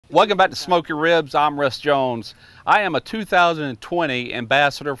Welcome back to Smoky Ribs. I'm Russ Jones. I am a 2020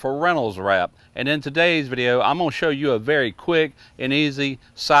 ambassador for Reynolds Wrap, and in today's video I'm going to show you a very quick and easy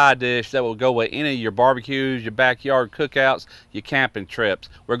side dish that will go with any of your barbecues, your backyard cookouts, your camping trips.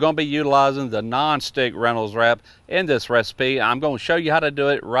 We're going to be utilizing the non-stick Reynolds Wrap in this recipe. I'm going to show you how to do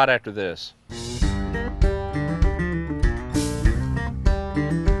it right after this.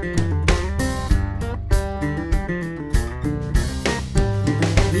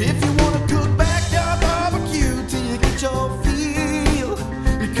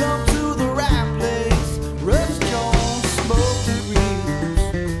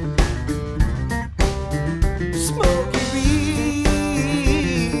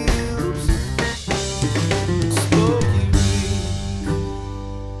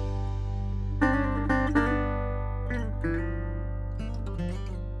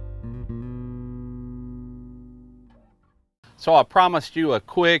 So I promised you a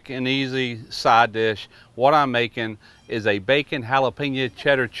quick and easy side dish. What I'm making is a bacon jalapeno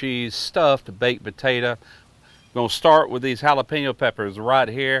cheddar cheese stuffed baked potato. I'm going to start with these jalapeno peppers right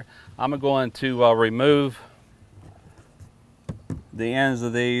here. I'm going to remove the ends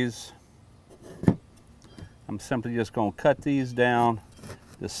of these. I'm simply just going to cut these down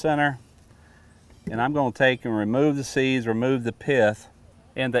the center, and I'm going to take and remove the seeds, remove the pith.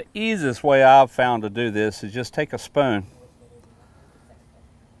 And the easiest way I've found to do this is just take a spoon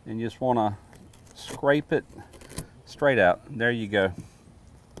and just want to scrape it straight out. There you go.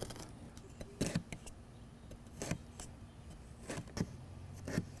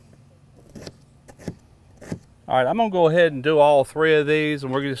 All right, I'm going to go ahead and do all three of these,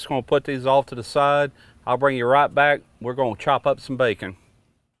 and we're just going to put these off to the side. I'll bring you right back. We're going to chop up some bacon.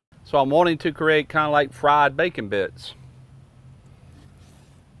 So I'm wanting to create kind of like fried bacon bits.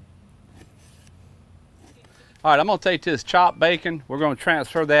 All right, I'm going to take this chopped bacon. We're going to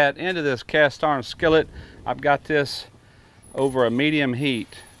transfer that into this cast iron skillet. I've got this over a medium heat,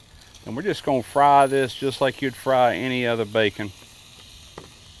 and we're just going to fry this just like you'd fry any other bacon.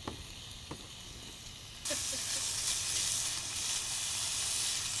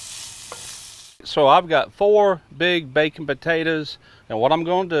 So I've got 4 big bacon potatoes, and what I'm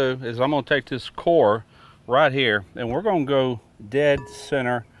going to do is I'm going to take this core right here, and we're going to go dead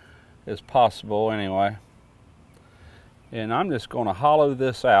center as possible anyway. And I'm just going to hollow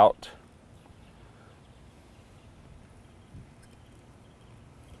this out.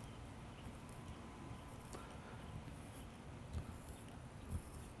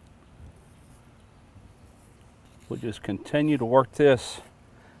 We'll just continue to work this.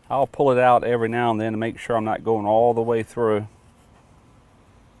 I'll pull it out every now and then to make sure I'm not going all the way through.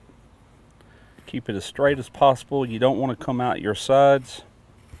 Keep it as straight as possible. You don't want to come out your sides.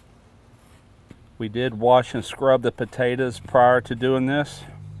 We did wash and scrub the potatoes prior to doing this.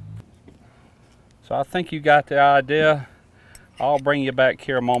 So I think you got the idea. I'll bring you back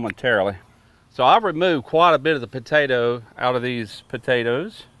here momentarily. So I've removed quite a bit of the potato out of these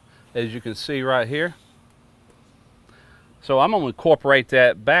potatoes, as you can see right here. So I'm going to incorporate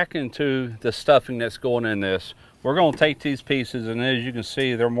that back into the stuffing that's going in this. We're going to take these pieces, and as you can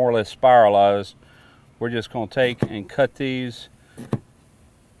see, they're more or less spiralized. We're just going to take and cut these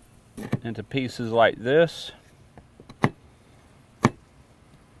into pieces like this.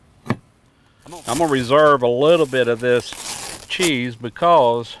 I'm going to reserve a little bit of this cheese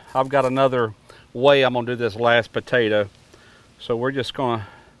because I've got another way I'm going to do this last potato. So we're just going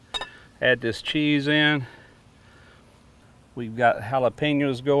to add this cheese in. We've got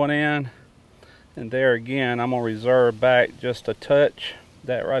jalapenos going in, and there again I'm going to reserve back just a touch,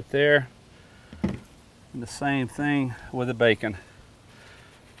 that right there. And the same thing with the bacon.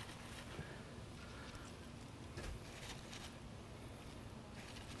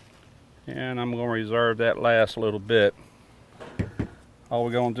 And I'm going to reserve that last little bit. All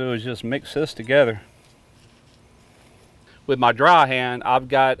we're going to do is just mix this together. With my dry hand, I've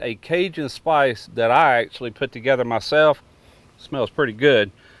got a Cajun spice that I actually put together myself. It smells pretty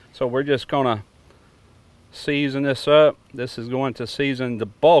good. So we're just going to season this up. This is going to season the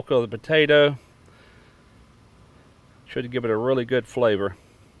bulk of the potato. Should give it a really good flavor.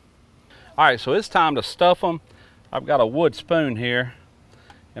 All right, so it's time to stuff them. I've got a wood spoon here,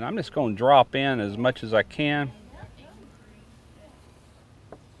 and I'm just going to drop in as much as I can.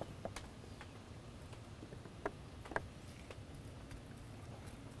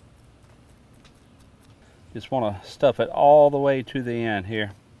 Just want to stuff it all the way to the end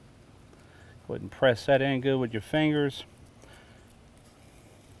here. Go ahead and press that in good with your fingers.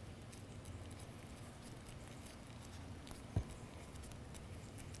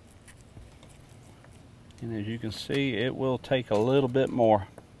 And as you can see, it will take a little bit more.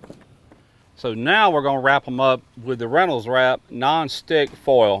 So now we're going to wrap them up with the Reynolds Wrap Non Stick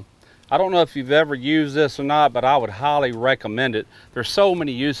foil. I don't know if you've ever used this or not, but I would highly recommend it. There's so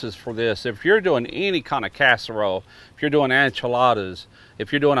many uses for this. If you're doing any kind of casserole, if you're doing enchiladas,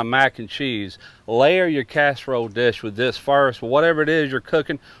 if you're doing a mac and cheese, layer your casserole dish with this first. Whatever it is you're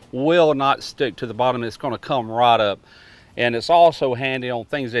cooking will not stick to the bottom. It's going to come right up. And it's also handy on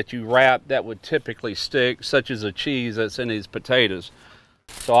things that you wrap that would typically stick, such as a cheese that's in these potatoes.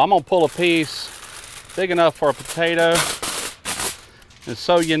 So I'm going to pull a piece big enough for a potato. And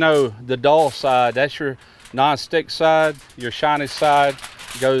so you know, the dull side, that's your non-stick side. Your shiny side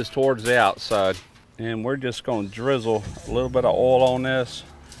goes towards the outside. And we're just going to drizzle a little bit of oil on this.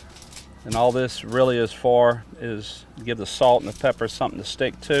 And all this really is for is give the salt and the pepper something to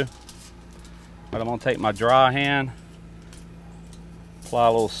stick to. But I'm going to take my dry hand, apply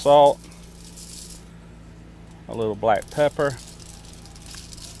a little salt, a little black pepper.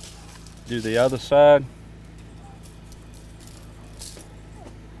 Do the other side.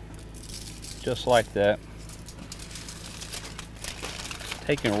 Just like that.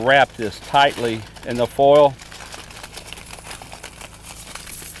 Take and wrap this tightly in the foil.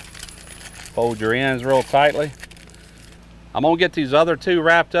 Fold your ends real tightly. I'm going to get these other two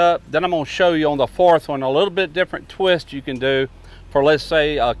wrapped up. Then I'm going to show you on the fourth one a little bit different twist you can do for, let's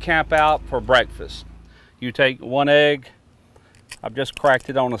say, a camp out for breakfast. You take one egg. I've just cracked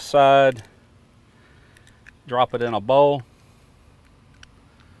it on the side. Drop it in a bowl.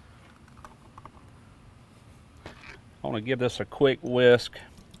 I want to give this a quick whisk.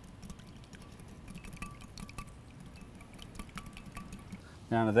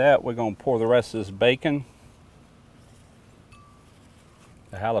 Now to that, we're going to pour the rest of this bacon,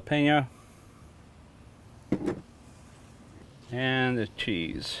 the jalapeno, and the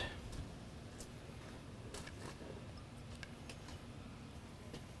cheese.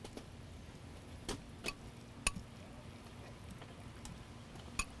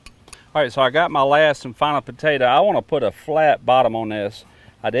 All right, so I got my last and final potato. I want to put a flat bottom on this.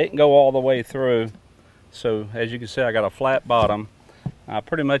 I didn't go all the way through, so as you can see, I got a flat bottom. I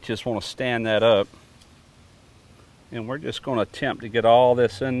pretty much just want to stand that up. And we're just going to attempt to get all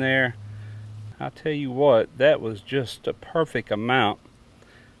this in there. I'll tell you what, that was just a perfect amount.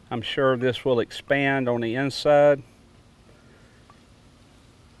 I'm sure this will expand on the inside.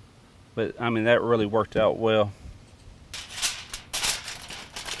 But, I mean, that really worked out well.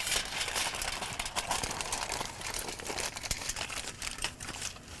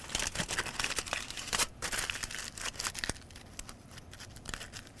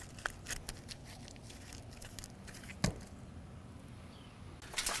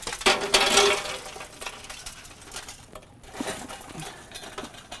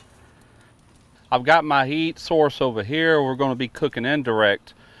 I've got my heat source over here. We're going to be cooking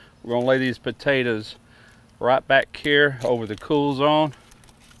indirect. We're going to lay these potatoes right back here over the cool zone.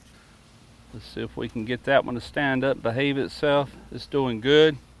 Let's see if we can get that one to stand up, behave itself. It's doing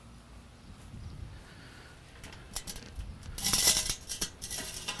good.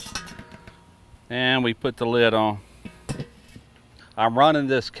 And we put the lid on. I'm running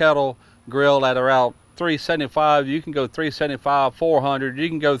this kettle grill at around 375. You can go 375, 400, you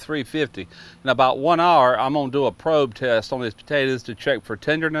can go 350. In about 1 hour, I'm going to do a probe test on these potatoes to check for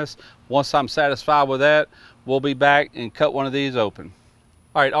tenderness. Once I'm satisfied with that, we'll be back and cut one of these open.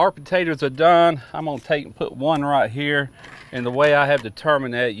 All right, our potatoes are done. I'm going to take and put one right here. And the way I have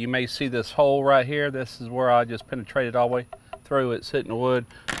determined that, you may see this hole right here. This is where I just penetrated all the way through. It's hitting the wood,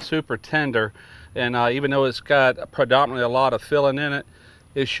 super tender. And even though it's got predominantly a lot of filling in it,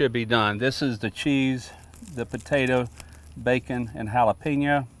 it should be done. This is the cheese, the potato, bacon, and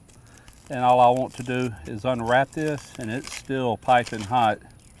jalapeno. And all I want to do is unwrap this, and it's still piping hot.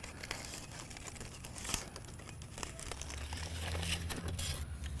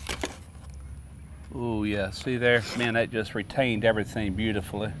 Oh yeah, see there? Man, that just retained everything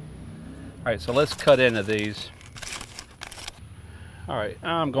beautifully. All right, so let's cut into these. All right,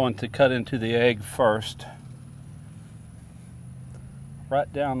 I'm going to cut into the egg first.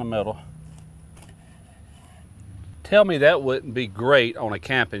 Right down the middle. Tell me that wouldn't be great on a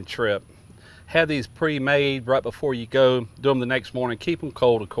camping trip. Have these pre-made right before you go. Do them the next morning. Keep them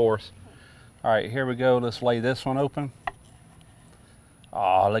cold, of course. All right, here we go. Let's lay this one open.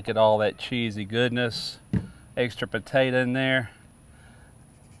 Oh, look at all that cheesy goodness. Extra potato in there.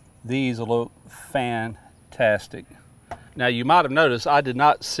 These will look fantastic. Now, you might have noticed I did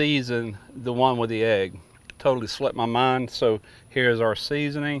not season the one with the egg. Totally slipped my mind. So here's our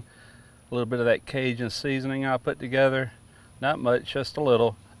seasoning. A little bit of that Cajun seasoning I put together. Not much, just a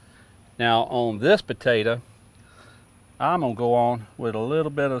little. Now on this potato, I'm gonna go on with a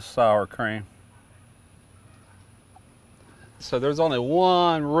little bit of sour cream. So there's only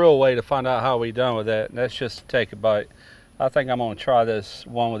one real way to find out how we done with that, and that's just to take a bite. I think I'm gonna try this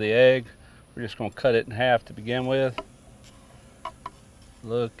one with the egg. We're just gonna cut it in half to begin with.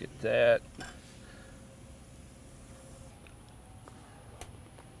 Look at that.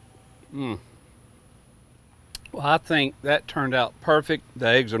 Well, I think that turned out perfect. The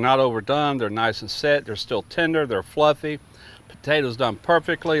eggs are not overdone. They're nice and set. They're still tender. They're fluffy. Potatoes done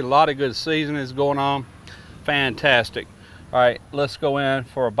perfectly. A lot of good seasonings going on. Fantastic. All right, let's go in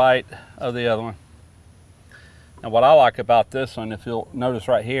for a bite of the other one. And what I like about this one, if you'll notice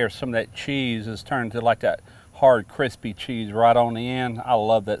right here, some of that cheese is turned to like that hard, crispy cheese right on the end. I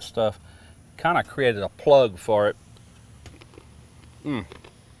love that stuff. Kind of created a plug for it. All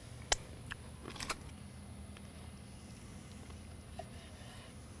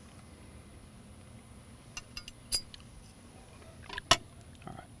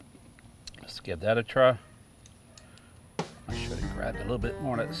right, let's give that a try. I should have grabbed a little bit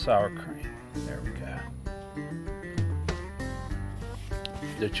more of that sour cream. There we go.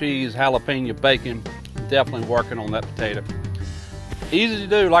 The cheese, jalapeno, bacon, definitely working on that potato. Easy to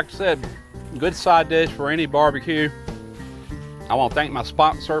do, like I said, good side dish for any barbecue. I want to thank my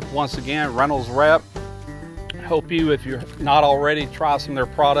sponsor once again, Reynolds Wrap. Hope you, if you're not already, try some of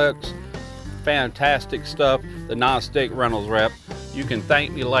their products. Fantastic stuff, the non-stick Reynolds Wrap. You can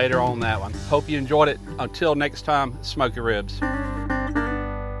thank me later on that one. Hope you enjoyed it. Until next time, Smoky Ribs.